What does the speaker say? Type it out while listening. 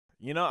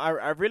You know,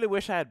 I really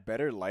wish I had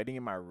better lighting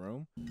in my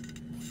room.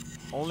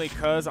 Only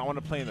cause I want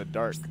to play in the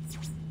dark.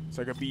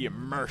 So I could be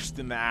immersed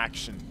in the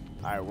action.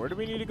 Alright, where do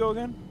we need to go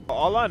again?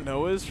 All I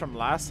know is from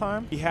last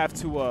time, we have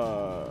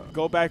to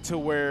go back to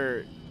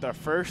where the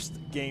first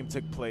game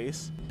took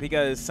place.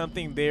 Because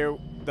something there,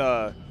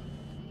 the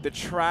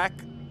track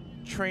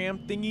tram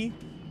thingy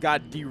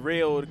got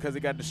derailed because it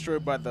got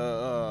destroyed by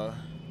the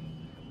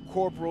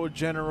Corporal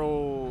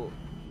General.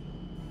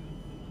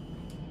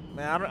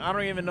 Man, I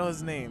don't even know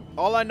his name.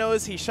 All I know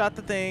is he shot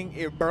the thing,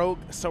 it broke,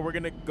 so we're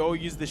gonna go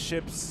use the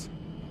ship's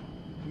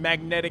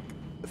magnetic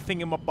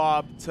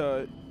thingamabob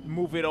to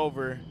move it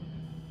over.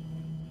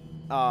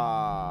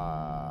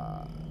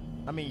 I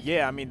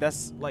mean,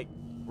 that's like,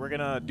 we're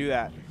gonna do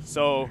that.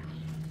 So,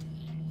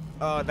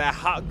 that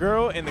hot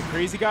girl and the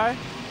crazy guy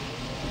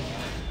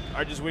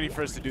are just waiting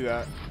for us to do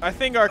that. I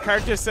think our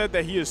character said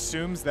that he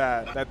assumes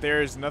that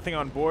there's nothing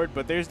on board,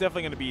 but there's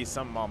definitely gonna be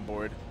something on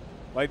board.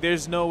 Like,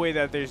 there's no way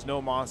that there's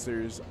no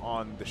monsters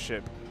on the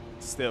ship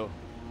still.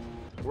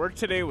 Work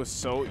today was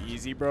so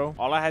easy, bro.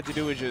 All I had to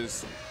do was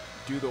just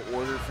do the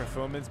order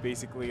fulfillments,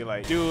 basically,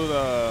 like do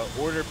the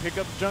order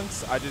pickup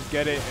junks. I just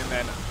get it and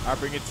then I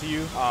bring it to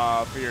you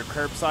for your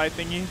curbside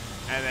thingy.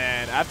 And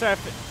then after I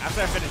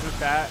finish with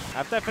that,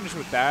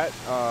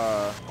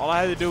 all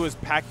I had to do was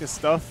pack the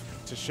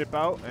stuff to ship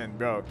out, and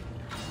bro,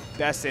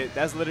 that's it.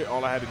 That's literally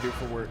all I had to do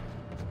for work.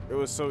 It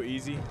was so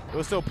easy. It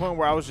was to a point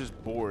where I was just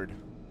bored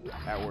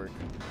at work.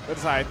 But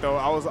it's alright though.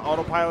 I was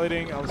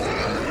autopiloting.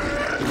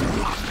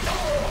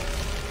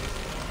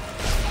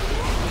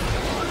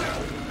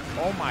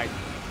 Oh my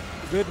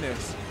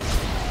goodness.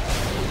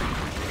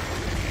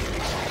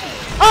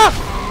 Ah!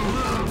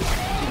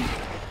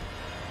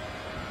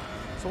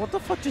 So what the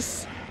fuck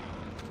just...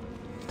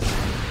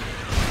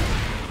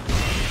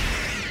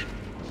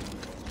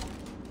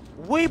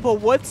 Wait,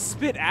 but what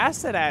spit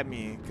acid at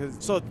me?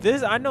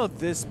 I know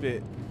this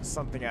spit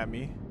something at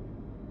me.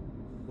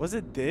 Was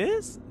it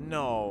this?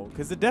 No,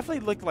 because it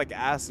definitely looked like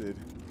acid.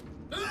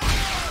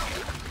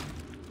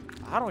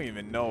 I don't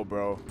even know,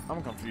 bro.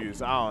 I'm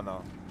confused. I don't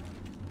know.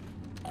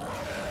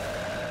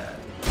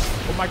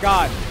 Oh my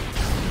god.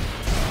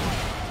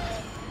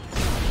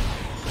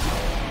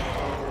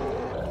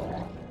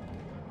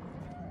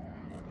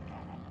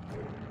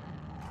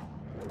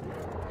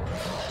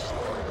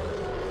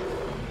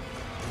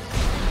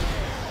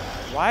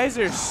 Why is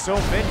there so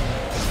many?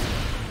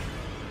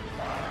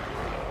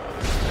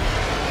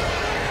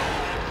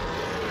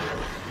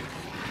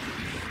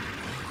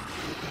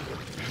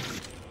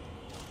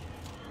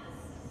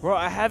 Bro,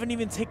 I haven't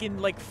even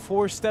taken like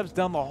 4 steps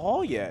down the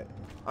hall yet.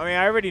 I mean,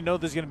 I already know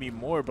there's gonna be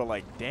more, but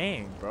like,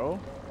 dang, bro.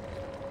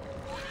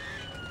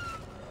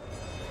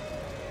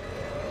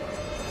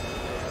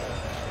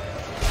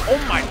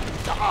 Oh my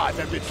god,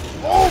 that bitch.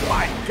 Oh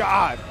my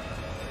god.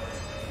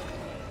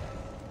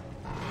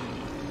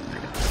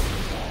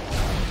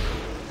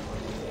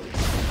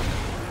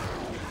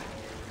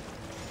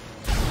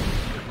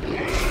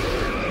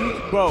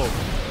 Bro,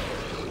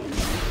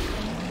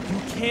 you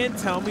can't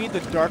tell me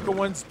the darker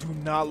ones do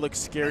not look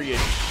scary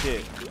as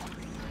shit.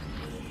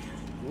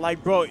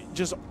 Like, bro,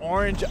 just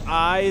orange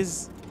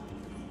eyes,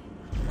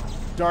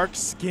 dark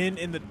skin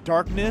in the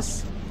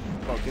darkness.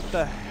 Bro, get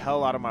the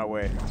hell out of my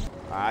way.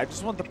 I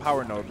just want the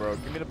power node, bro.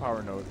 Give me the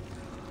power node.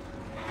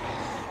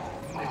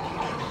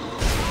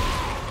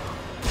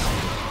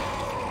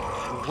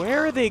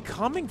 Where are they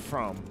coming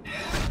from?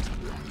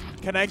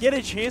 Can I get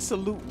a chance to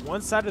loot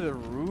one side of the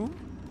room?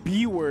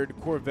 B-word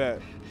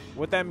Corvette.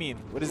 What that mean?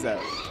 What is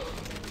that?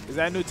 Is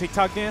that a new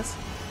TikTok dance?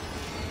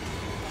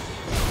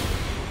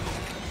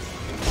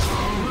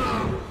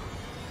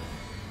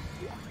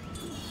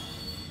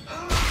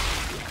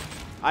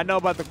 I know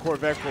about the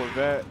Corvette.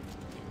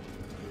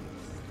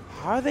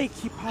 How do they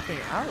keep popping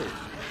out?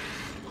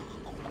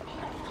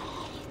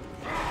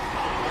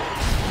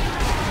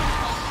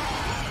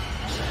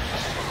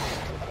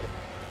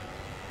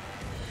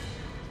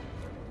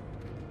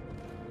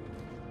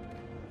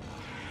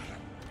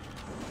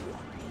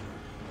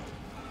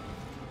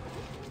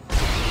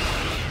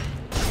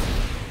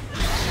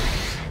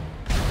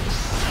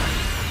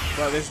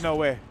 Bro, there's no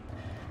way.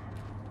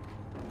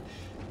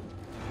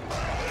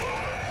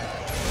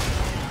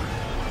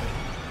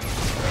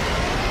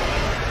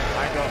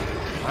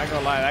 I ain't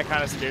gonna lie, that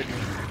kind of scared me.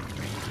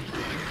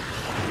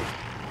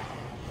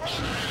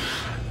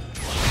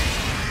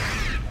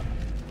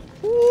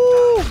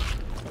 Woo!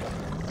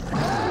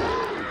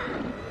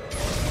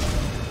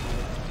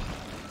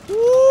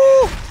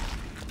 Woo!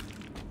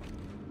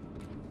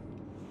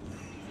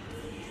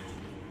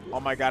 Oh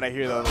my god, I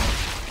hear the other one.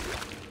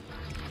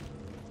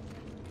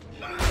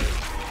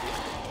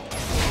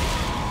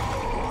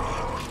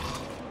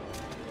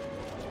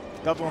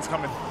 The other one's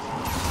coming.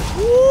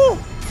 Woo!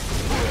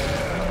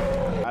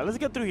 Alright, let's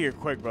get through here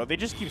quick, bro. They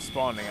just keep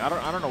spawning. I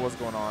don't know what's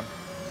going on.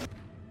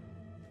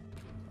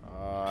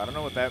 I don't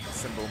know what that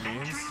symbol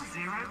means.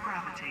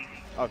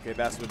 Okay,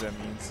 that's what that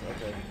means.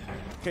 Okay.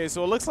 Okay,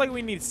 so it looks like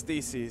we need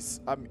stasis.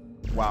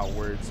 Wow,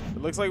 words.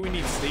 It looks like we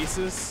need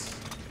stasis.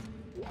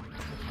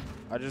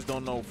 I just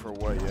don't know for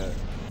what yet.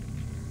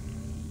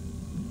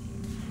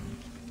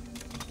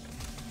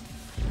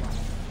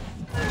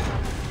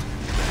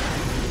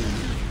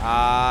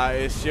 Ah,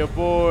 it's your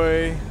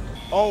boy.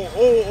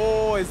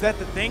 Oh, is that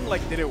the thing?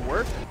 Like, did it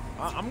work?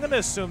 I'm gonna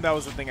assume that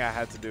was the thing I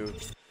had to do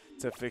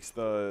to fix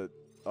the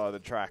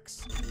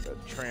tracks, the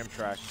tram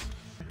tracks.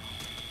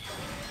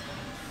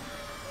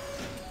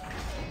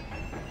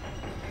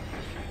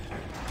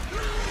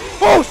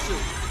 Oh shit!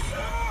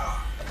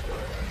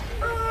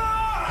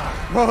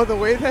 Bro, the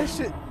way that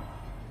shit.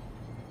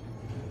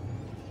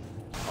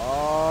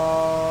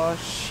 Oh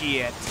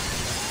shit!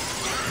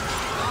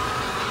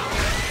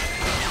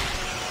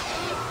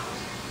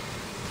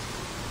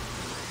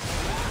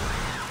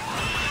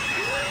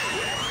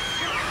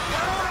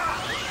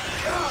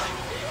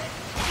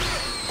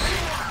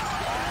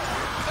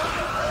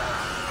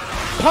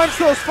 Punch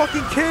those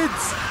fucking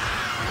kids!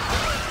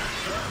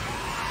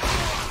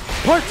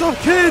 Punch those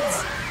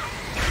kids!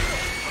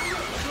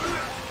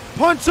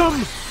 Punch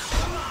them!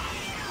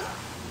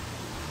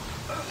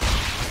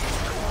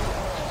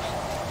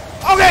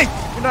 Okay!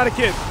 You're not a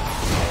kid.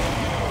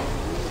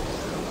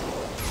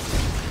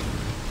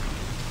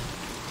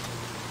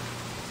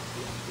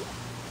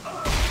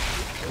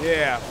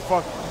 Yeah,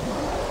 fuck.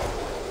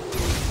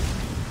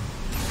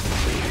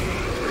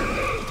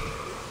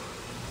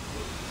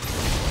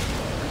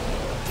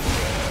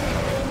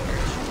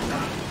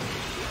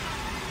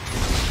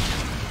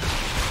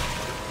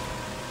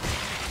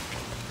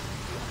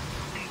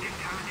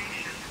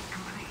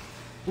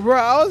 Bro,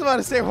 I was about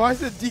to say, why is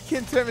the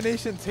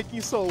decontamination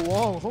taking so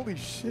long? Holy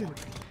shit.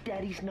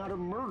 Daddy's not a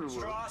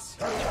murderer.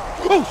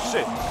 Oh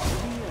shit.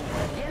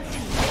 Yes,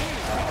 he is. I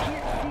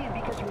can't see it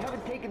because you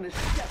haven't taken the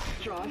steps,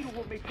 Strauss. You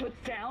will be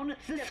put down.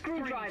 The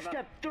screwdriver.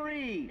 Step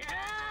 3.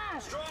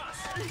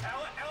 Ellie.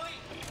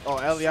 Oh,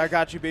 Ellie, I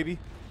got you, baby.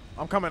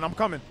 I'm coming.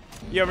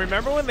 Yeah,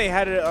 remember when they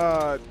had it,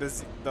 what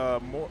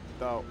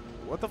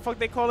the fuck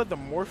they call it? The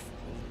morph?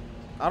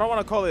 I don't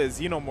want to call it a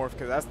xenomorph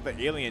because that's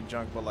the alien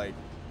junk, but like,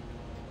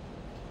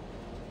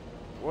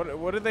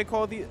 what did they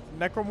call the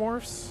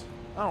necromorphs?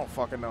 I don't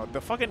fucking know. The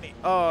fucking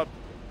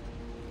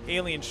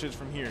alien shits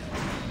from here.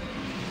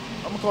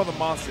 I'm gonna call them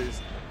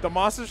monsters. The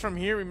monsters from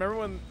here. Remember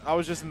when I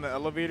was just in the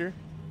elevator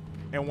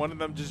and one of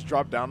them just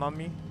dropped down on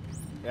me?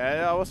 Yeah,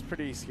 that was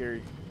pretty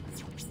scary.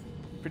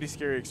 Pretty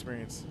scary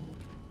experience.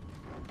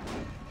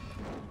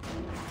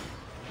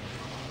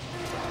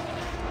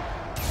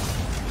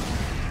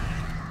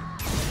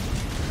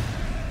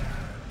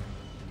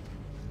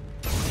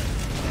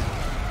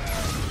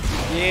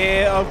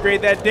 Yeah,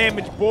 upgrade that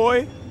damage,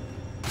 boy.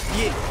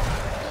 Yeah.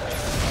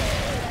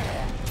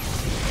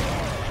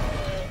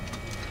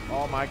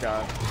 Oh my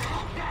god.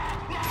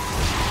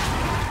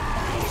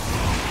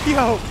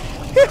 Yo.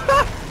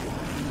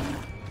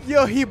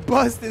 Yo, he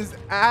bust his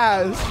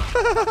ass.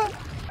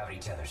 Howdy,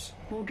 Tethers.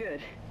 Well,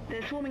 good.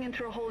 They're swarming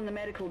into a hole in the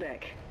medical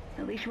deck.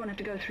 At least you won't have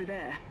to go through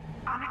there.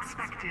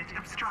 Unexpected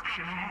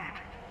obstruction ahead.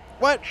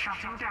 What?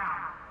 Shutting down.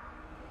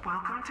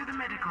 Welcome to the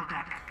medical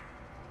deck.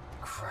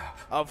 Crap.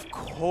 Of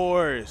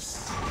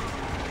course.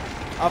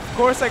 Of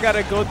course I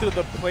gotta go through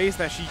the place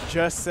that she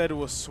just said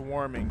was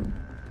swarming.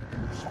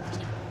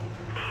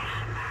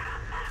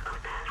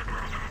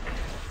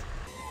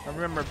 I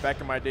remember back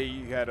in my day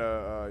you had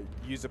to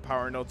use a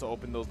power node to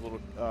open those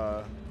little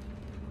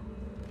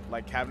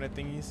like cabinet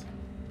thingies.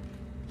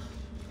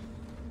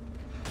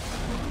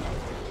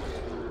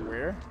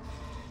 Where?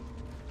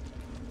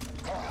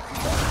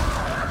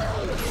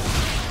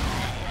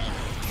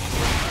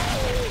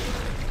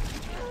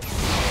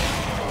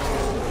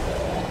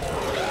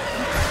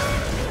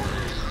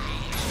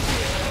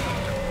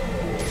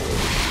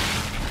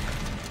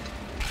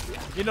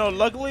 You know,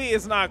 luckily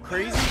it's not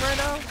crazy right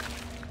now.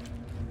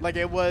 Like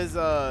it was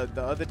the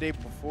other day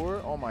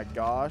before. Oh my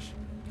gosh.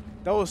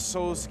 That was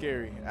so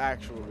scary,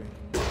 actually.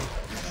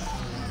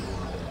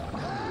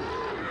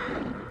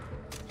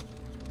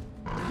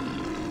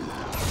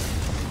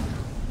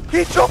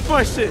 He choked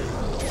my shit.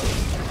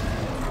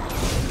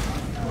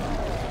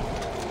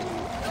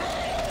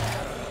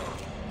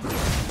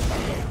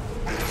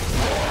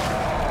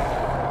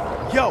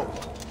 Yo.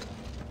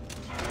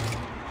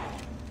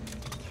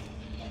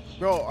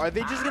 Bro, are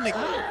they just gonna...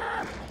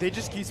 They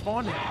just keep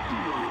spawning.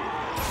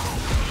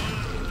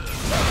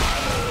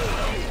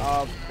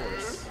 Of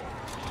course.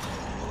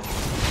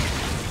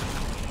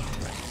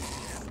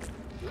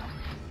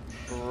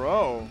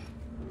 Bro.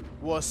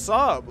 What's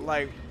up?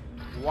 Like,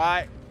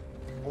 why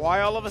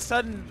all of a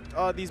sudden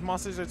these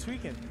monsters are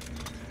tweaking?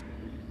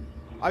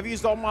 I've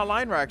used all my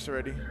line racks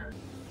already.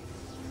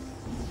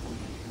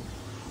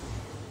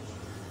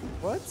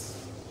 What?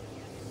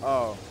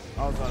 Oh,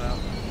 I was on out.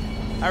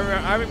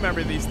 I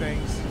remember these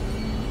things.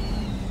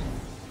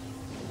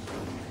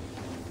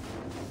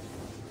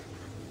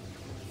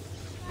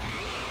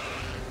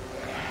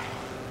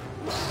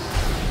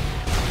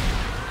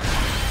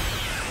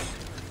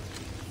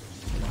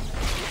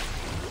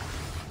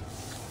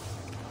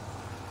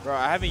 Bro,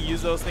 I haven't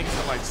used those things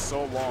in like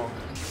so long.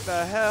 What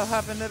the hell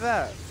happened to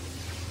that?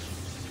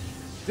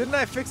 Didn't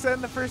I fix that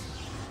in the first?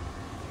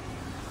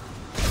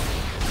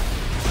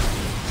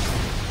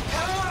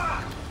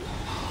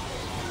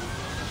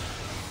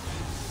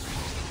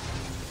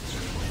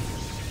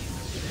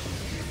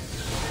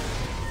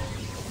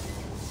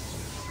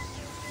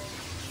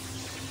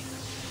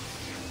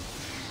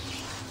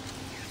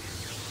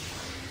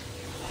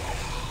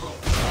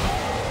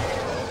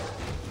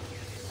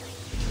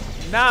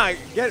 Nah,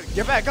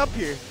 get back up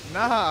here.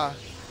 Nah.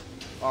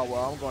 Oh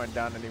well, I'm going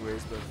down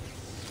anyways, but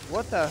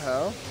what the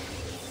hell?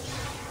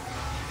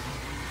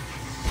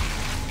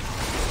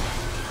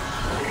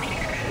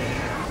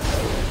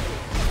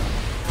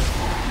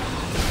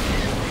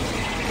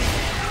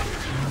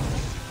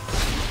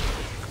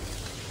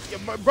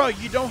 Yeah, bro,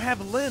 you don't have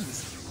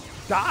limbs.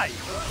 Die.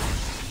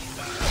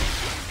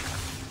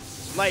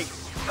 Like,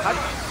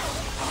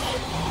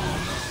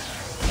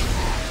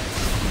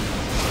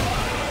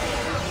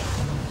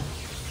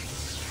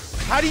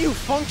 how do you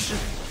function?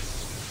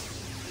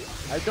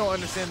 I don't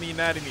understand the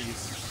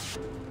anatomies.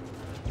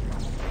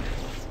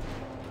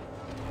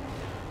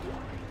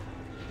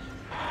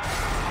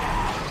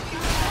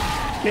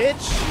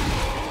 Bitch.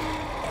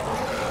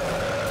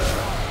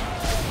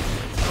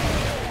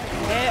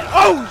 And,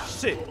 oh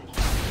shit.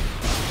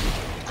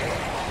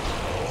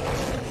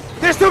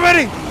 There's too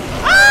many.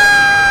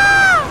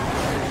 Ah!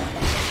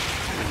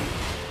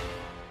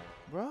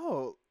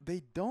 Bro,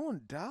 they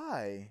don't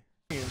die.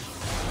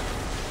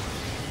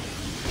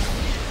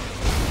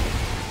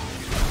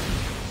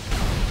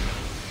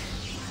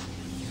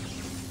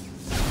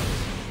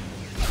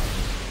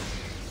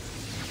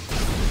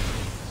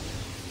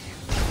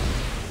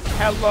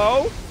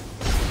 Hello?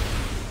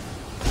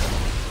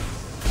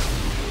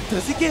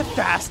 Does it get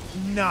fast?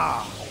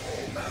 Nah.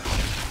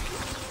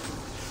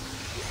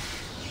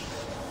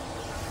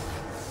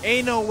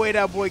 Ain't no way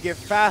that boy get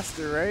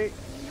faster, right?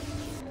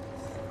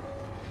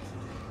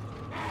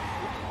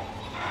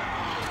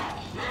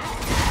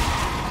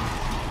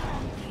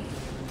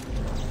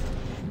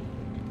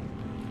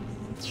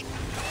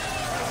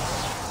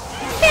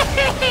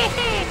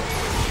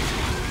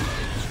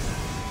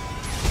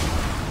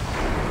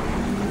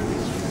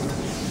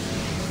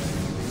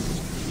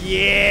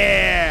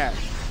 Yeah.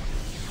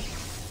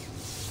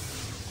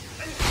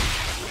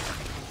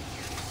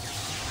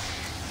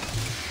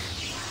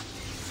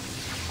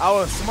 I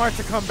was smart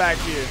to come back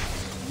here.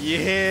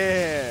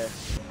 Yeah.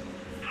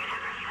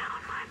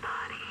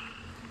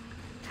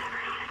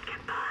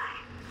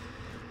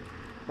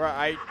 Bro,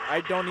 I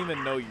don't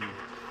even know you.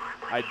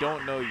 I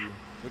don't know you.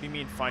 What do you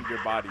mean find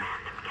your body?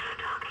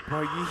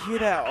 Bro, you hear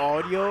that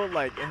audio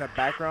like in the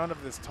background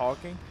of this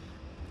talking?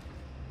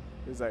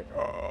 It's like,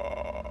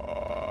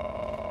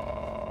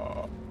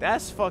 oh,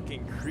 that's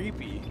fucking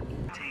creepy.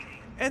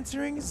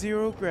 Entering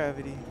zero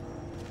gravity.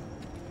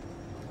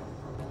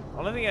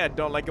 Only thing I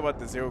don't like about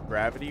the zero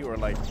gravity or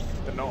like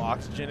the no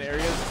oxygen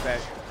areas is that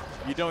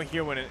you don't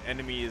hear when an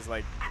enemy is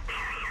like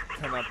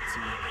coming up to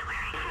you.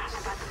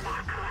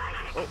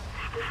 Oh,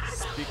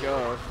 speak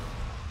of.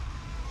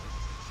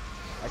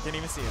 I can't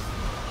even see him.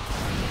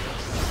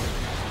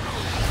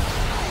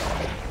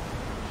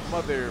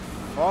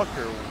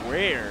 Motherfucker,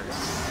 where?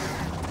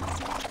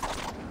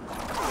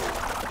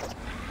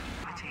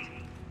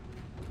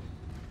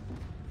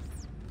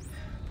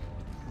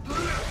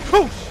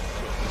 Oh!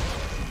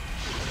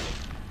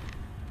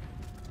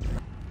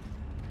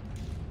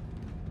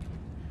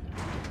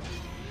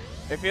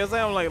 It feels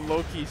like I'm like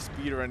low-key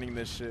speedrunning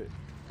this shit.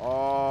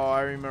 Oh,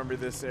 I remember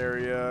this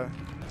area.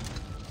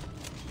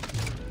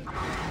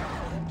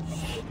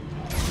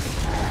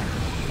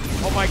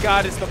 Oh my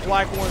god, it's the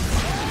black one.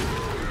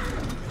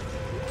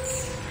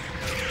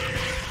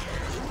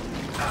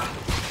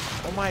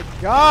 Oh my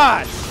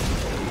gosh!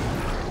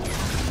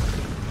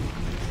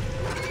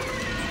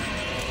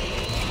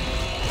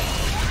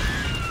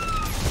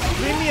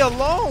 Leave me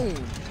alone!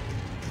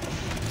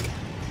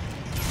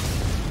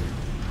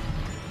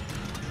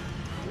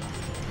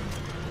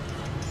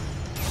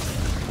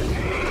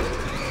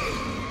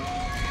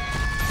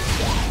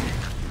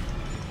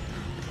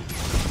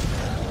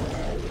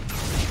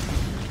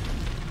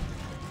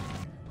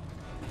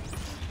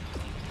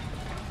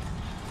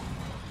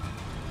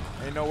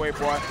 Ain't no way,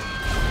 boy.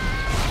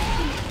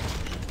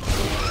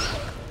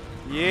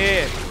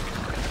 Yeah.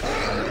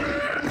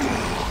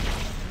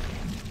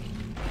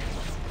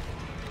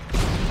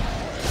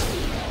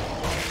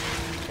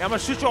 I'm gonna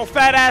shoot your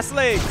fat ass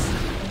legs.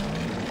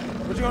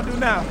 What you gonna do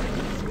now?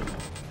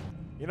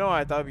 You know what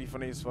I thought would be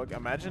funny as fuck?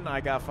 Imagine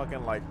I got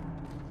fucking like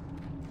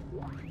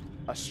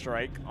a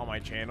strike on my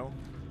channel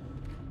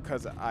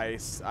because I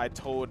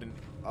told an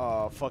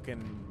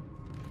fucking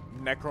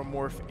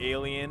necromorph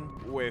alien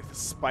with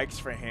spikes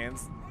for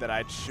hands that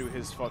I'd shoot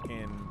his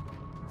fucking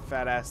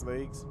fat ass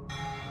legs.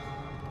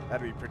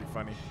 That'd be pretty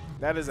funny.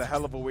 That is a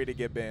hell of a way to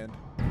get banned.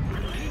 You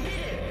did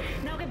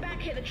it! Now get back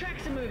here, the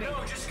tracks are moving.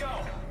 No, just go.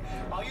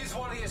 I'll use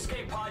one of the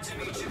escape pods to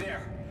meet you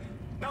there.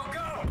 Now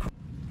go!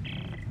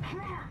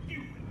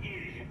 You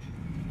idiot!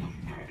 Those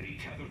gravity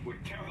tethers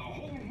would tear the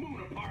whole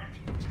moon apart.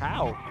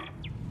 How?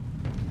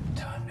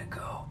 Time to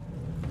go.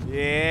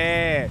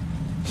 Yeah.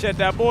 Shut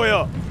that boy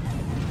up.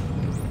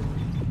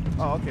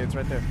 Oh, okay, it's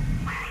right there.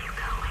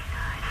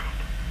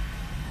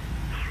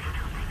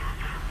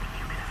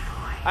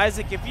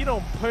 Isaac, if you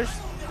don't push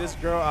this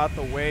girl out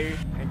the way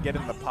and get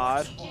in the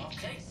pod.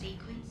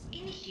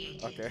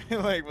 Okay,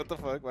 like, what the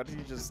fuck? Why did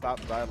you just stop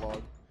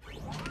dialogue? 3,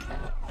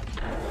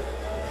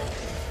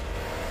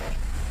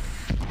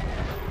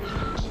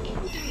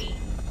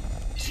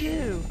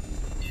 2,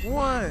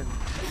 1,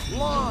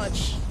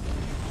 launch.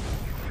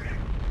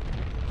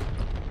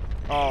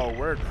 Oh,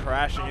 we're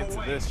crashing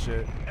into this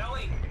shit.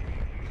 Ellie,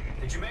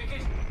 did you make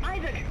it?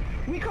 Isaac,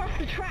 we crossed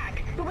the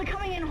track, but we're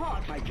coming in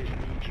hot. I just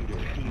need you to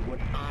see what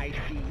I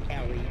see,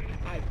 Ellie.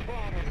 I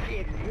promise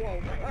it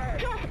won't hurt.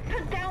 Just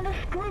put down the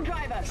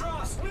screwdriver.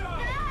 Trust, no!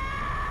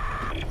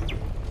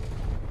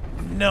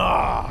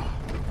 Nah.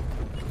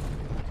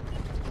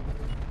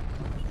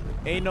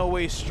 Ain't no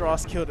way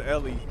Strauss killed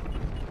Ellie.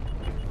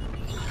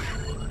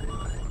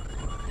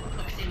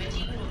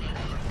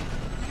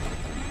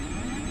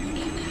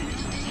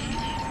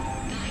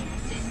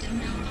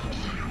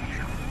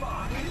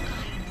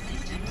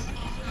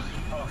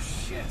 Oh,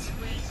 shit.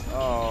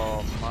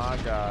 Oh my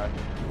god.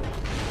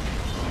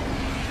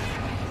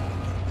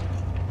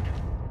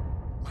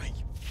 My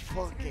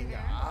fucking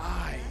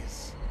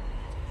eyes.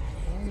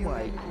 Oh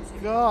my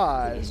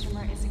god. The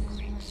Ishimar is a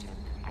great ship.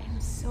 I am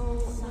so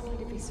lucky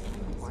to be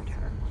serving aboard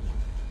her.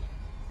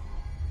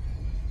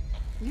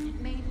 You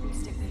made me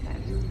stick with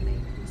it. You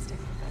made me stick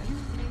with it. You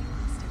made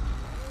me stick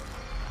with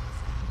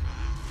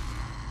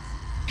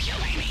it. You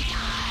made me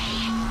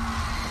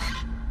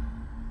die.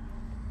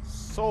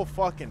 So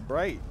fucking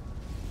bright.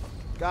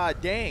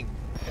 God dang.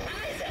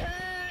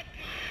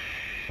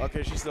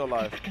 Okay, she's still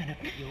alive. It's gonna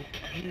be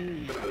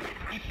okay.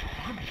 I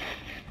promise.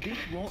 This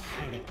won't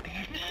hurt a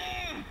bit.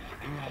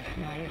 Cross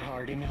my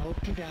heart and hope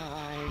to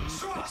die.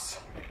 Trust!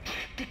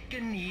 Stick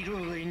a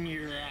needle in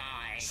your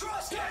eye.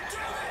 Trust,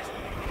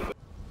 goddammit!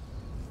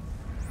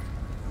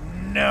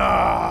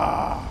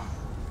 No.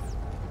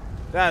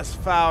 That's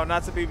foul.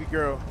 That's a baby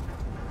girl.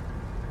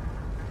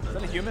 Is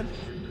that a human?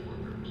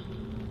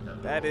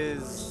 That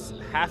is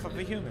half of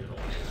a human.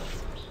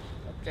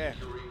 Okay.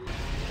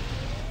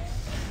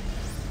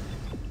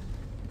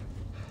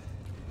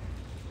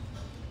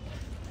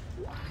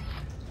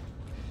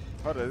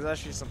 Hold on, there's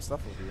actually some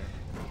stuff over here.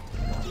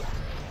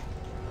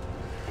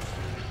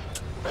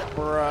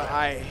 Bruh,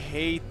 I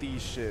hate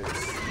these shits.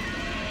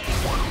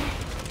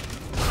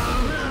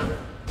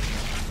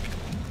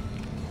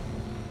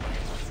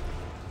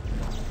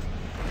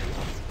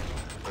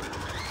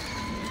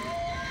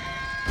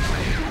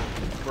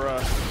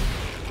 Bruh.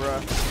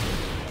 Bruh.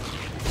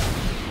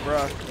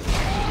 Bruh.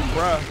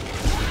 Bruh.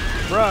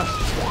 Bruh.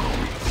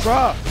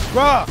 Bruh.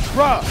 Bruh.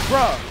 Bruh.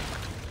 Bruh.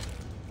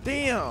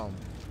 Damn.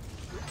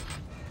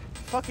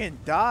 Fucking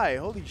die.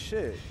 Holy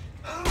shit.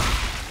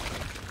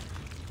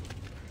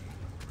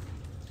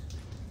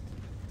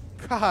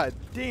 God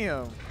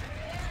damn.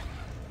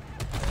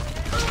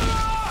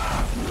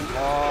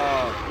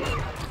 Oh.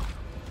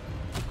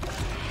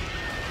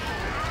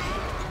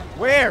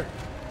 Where?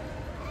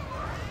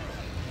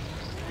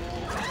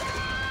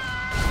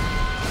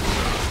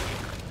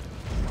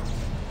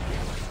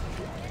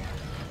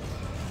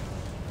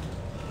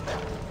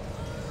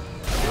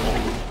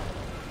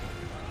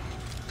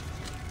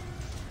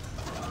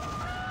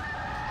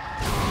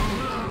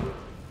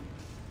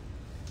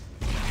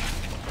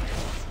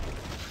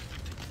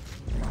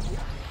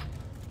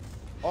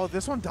 Oh,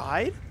 this one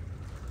died?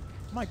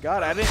 Oh my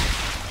god, I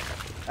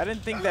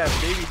didn't think that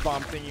baby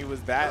bomb thingy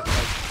was that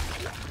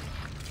like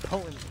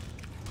potent.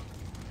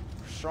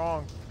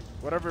 Strong.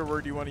 Whatever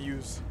word you want to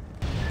use.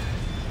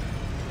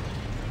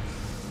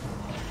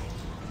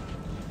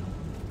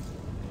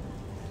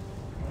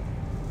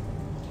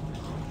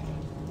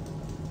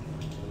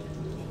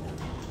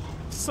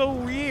 So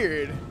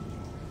weird.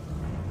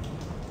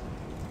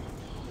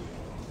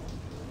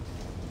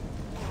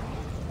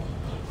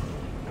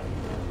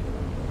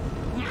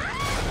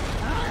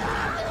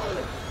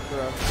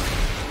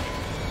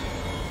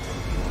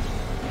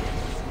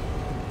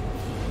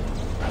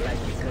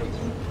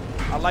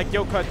 I like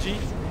your cut, G.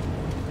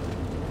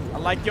 I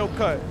like your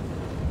cut.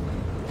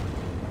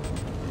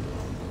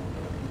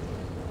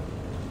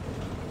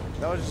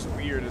 That was just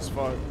weird as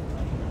fuck.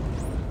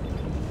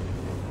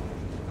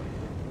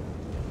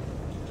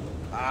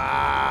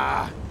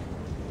 Ah.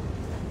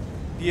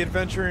 The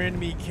adventurer in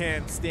me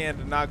can't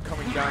stand not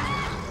coming down.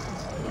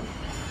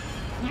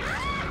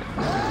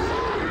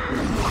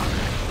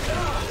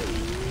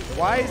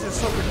 Why is it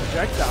so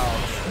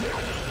projectiles?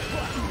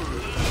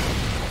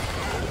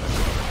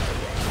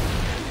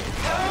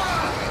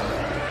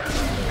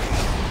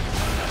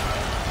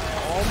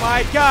 Oh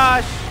my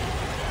gosh!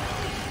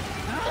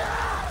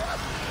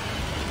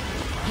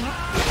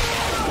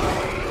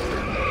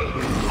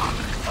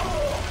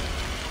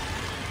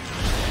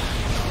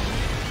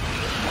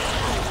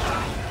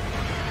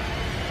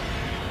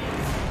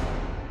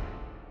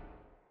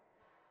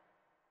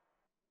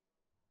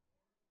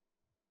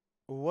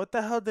 What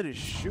the hell did it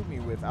shoot me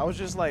with? I was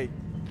just like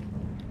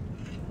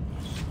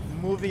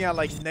moving at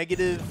like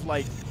negative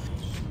like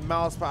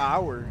miles per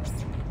hour.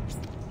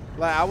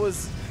 Like I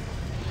was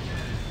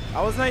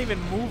not even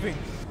moving.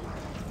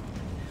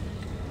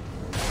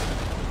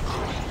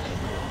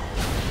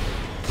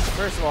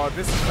 First of all,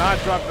 this is not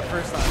dropped the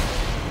first time.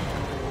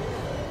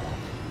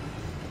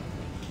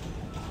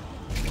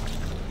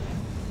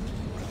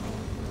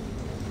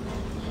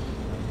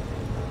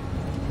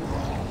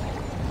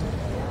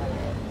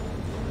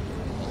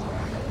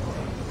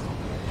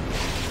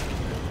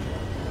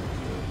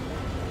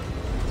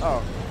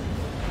 Oh.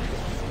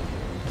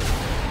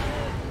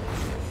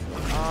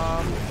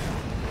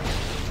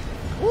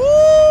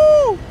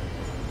 Woo!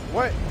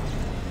 What?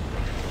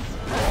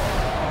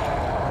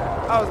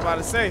 I was about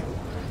to say.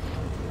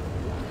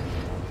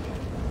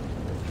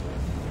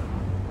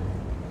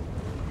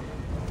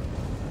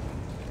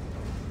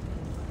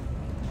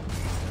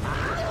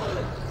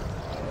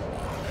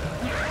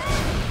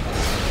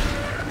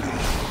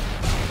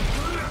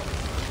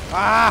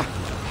 Ah!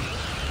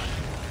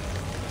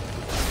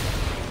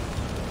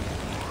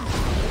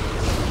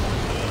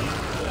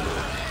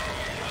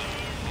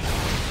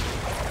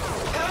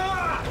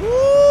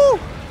 Woo!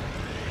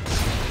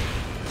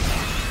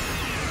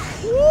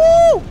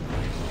 Woo!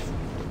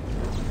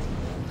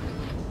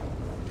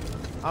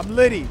 I'm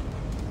litty.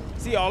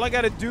 See, all I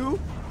gotta do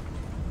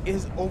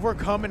is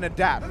overcome and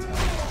adapt.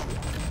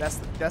 That's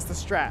the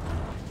strat.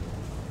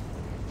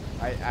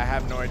 I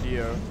have no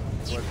idea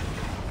what.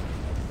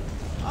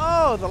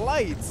 Oh, the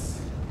lights.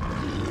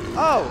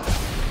 Oh,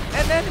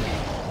 an enemy.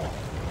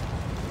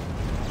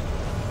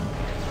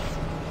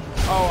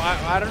 Oh,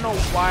 I don't know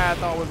why I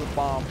thought it was a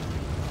bomb.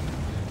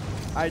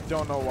 I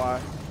don't know why.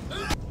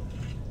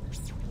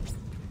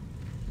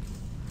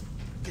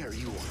 There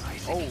you are,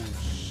 Isaac. Oh,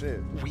 shit.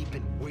 We've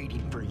been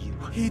waiting for you.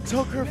 He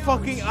took her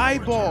fucking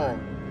eyeball.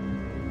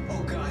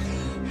 Oh God.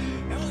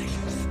 Ellie,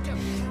 step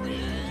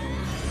free.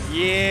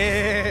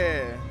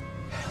 Yeah.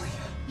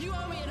 You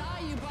owe me an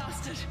eye, you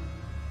bastard.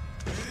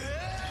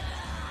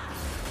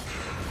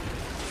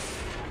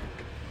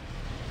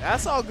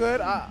 That's all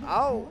good.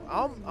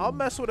 I'll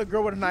mess with a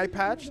girl with an eye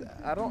patch.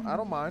 I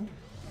don't mind.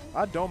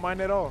 I don't mind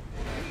at all.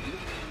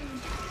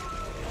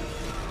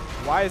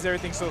 Why is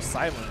everything so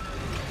silent?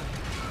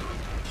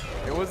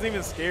 It wasn't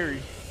even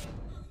scary.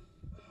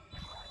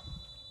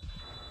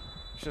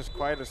 It's just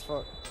quiet as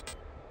fuck.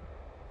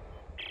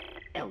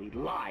 Ellie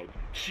lied.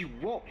 She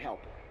won't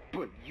help.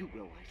 But you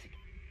will, Isaac.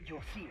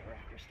 You'll see her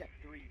after step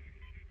 3.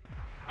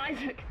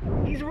 Isaac,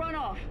 he's run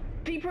off.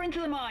 Deeper into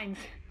the mines.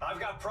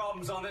 I've got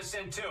problems on this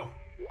end too.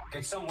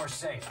 Get somewhere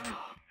safe.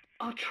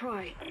 I'll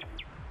try.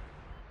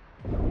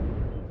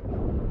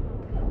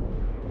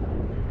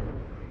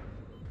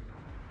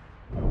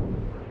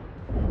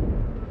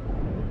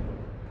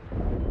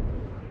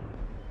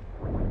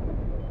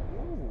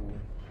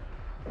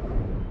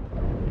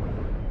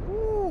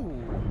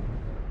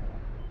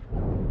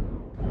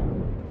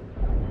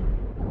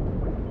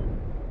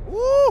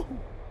 Woo!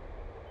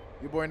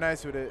 Your boy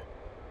nice with it.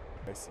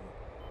 I see.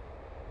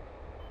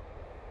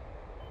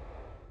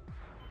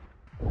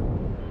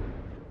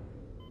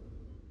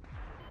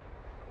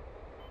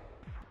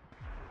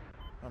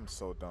 I'm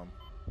so dumb.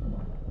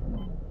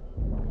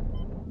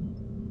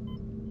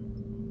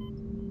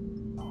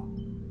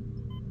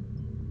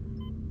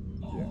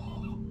 Yeah.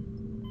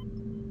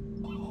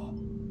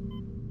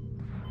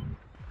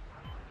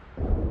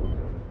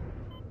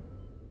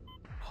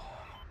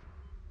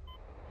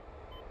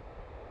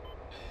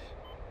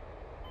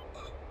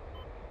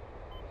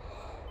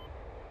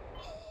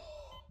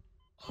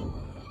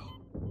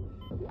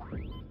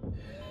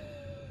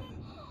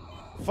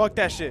 Fuck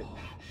that shit.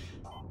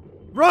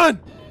 Run!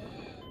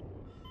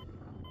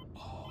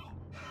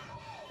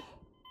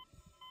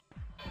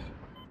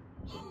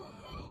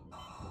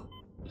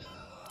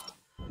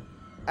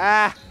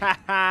 Ah, ha,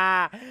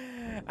 ha.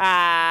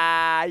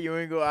 Ah, you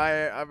ain't go.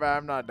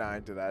 I'm not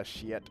dying to that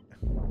shit.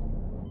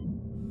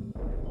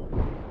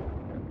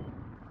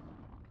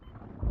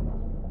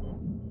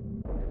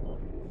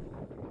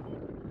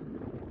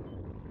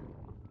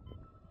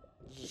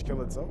 Just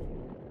kill itself.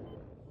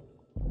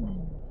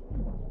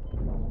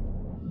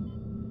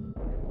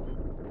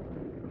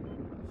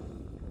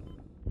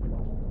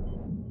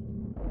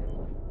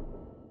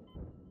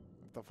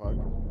 What the fuck?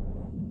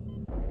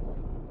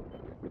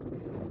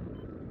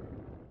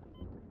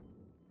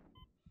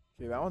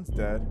 Okay, that one's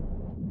dead.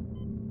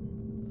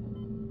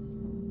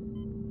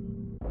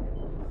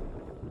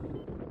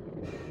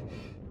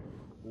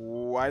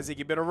 Ooh, Isaac,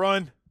 you better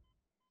run.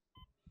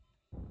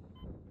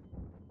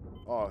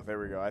 Oh, there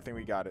we go. I think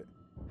we got it.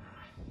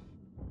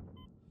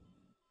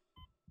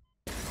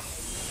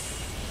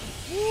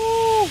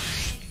 Woo!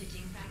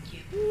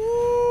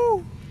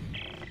 Woo!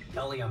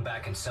 Ellie, I'm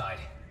back inside.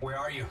 Where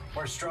are you?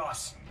 Where's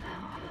Strauss?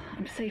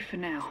 I'm safe for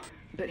now,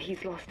 but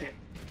he's lost it.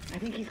 I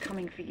think he's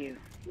coming for you.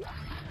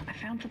 I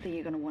found something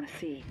you're gonna want to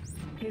see.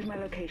 Here's my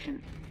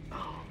location.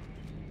 Oh,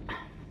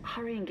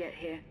 hurry and get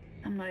here.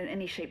 I'm not in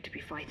any shape to be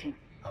fighting.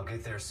 I'll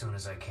get there as soon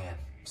as I can.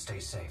 Stay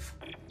safe.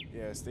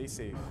 Yeah, stay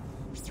safe.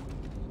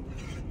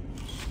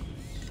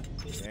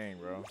 Dang,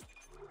 bro.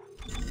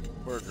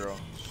 Poor girl.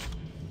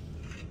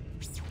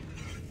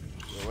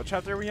 Yo, what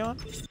chapter are we on?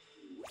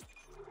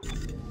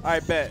 I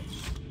bet.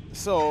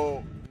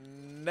 So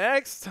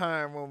next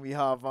time when we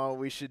hop on,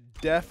 we should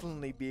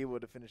definitely be able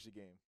to finish the game.